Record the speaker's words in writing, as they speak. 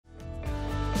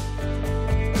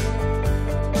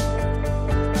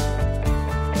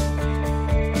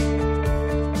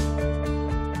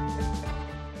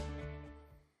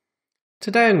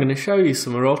Today I'm going to show you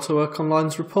some of Autowork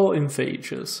Online's reporting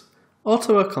features.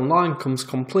 Autowork Online comes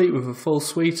complete with a full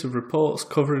suite of reports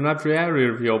covering every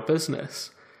area of your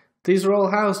business. These are all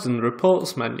housed in the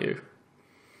Reports menu.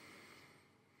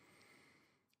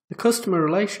 The Customer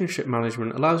Relationship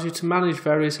Management allows you to manage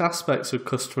various aspects of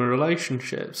customer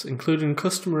relationships, including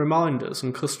customer reminders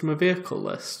and customer vehicle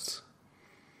lists.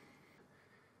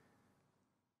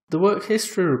 The Work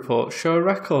History reports show a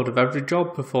record of every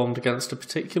job performed against a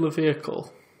particular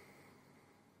vehicle.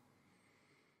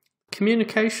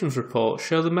 Communications reports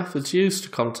show the methods used to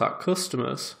contact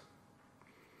customers.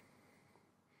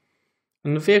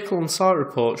 And the Vehicle on Site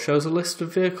report shows a list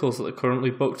of vehicles that are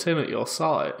currently booked in at your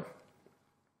site.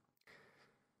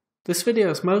 This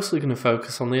video is mostly going to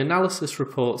focus on the Analysis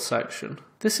reports section.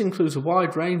 This includes a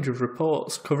wide range of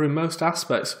reports covering most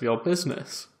aspects of your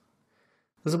business.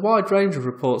 There's a wide range of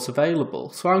reports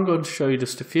available, so I'm going to show you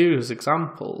just a few as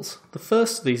examples. The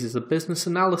first of these is the Business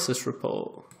Analysis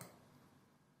report.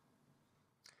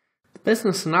 The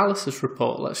Business Analysis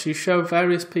report lets you show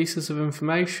various pieces of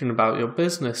information about your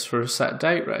business for a set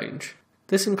date range.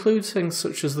 This includes things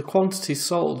such as the quantities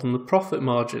sold and the profit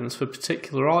margins for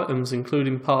particular items,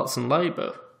 including parts and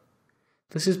labour.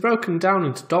 This is broken down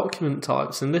into document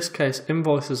types, in this case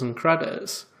invoices and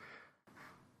credits.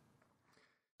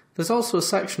 There's also a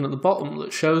section at the bottom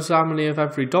that shows how many of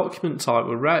every document type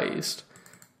were raised.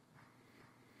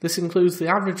 This includes the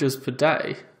averages per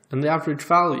day and the average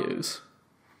values.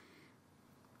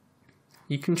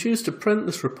 You can choose to print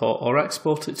this report or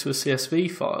export it to a CSV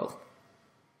file.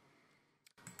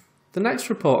 The next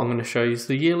report I'm going to show you is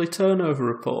the Yearly Turnover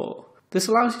report. This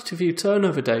allows you to view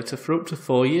turnover data for up to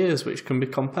 4 years, which can be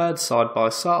compared side by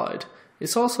side.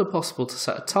 It's also possible to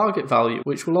set a target value,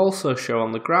 which will also show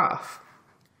on the graph.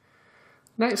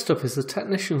 Next up is the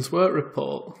Technician's Work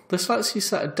report. This lets you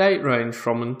set a date range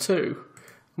from and to,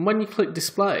 and when you click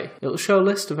Display, it will show a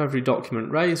list of every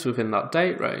document raised within that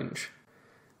date range.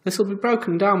 This will be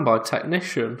broken down by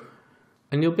technician,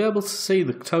 and you'll be able to see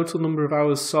the total number of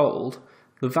hours sold,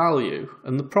 the value,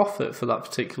 and the profit for that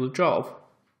particular job.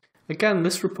 Again,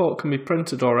 this report can be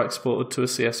printed or exported to a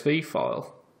CSV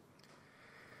file.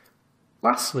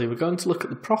 Lastly, we're going to look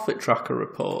at the Profit Tracker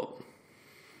report.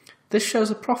 This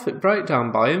shows a profit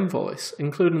breakdown by invoice,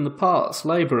 including the parts,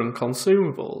 labour and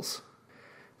consumables.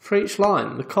 For each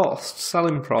line, the cost,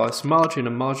 selling price, margin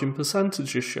and margin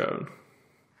percentage is shown.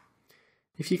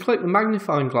 If you click the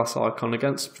magnifying glass icon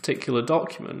against a particular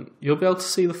document, you'll be able to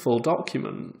see the full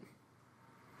document.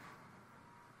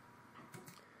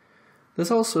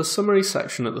 There's also a summary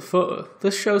section at the footer.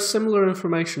 This shows similar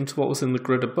information to what was in the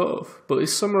grid above, but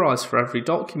is summarised for every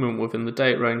document within the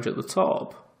date range at the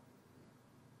top.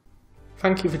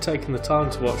 Thank you for taking the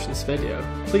time to watch this video.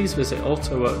 Please visit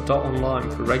autowork.online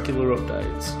for regular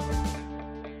updates.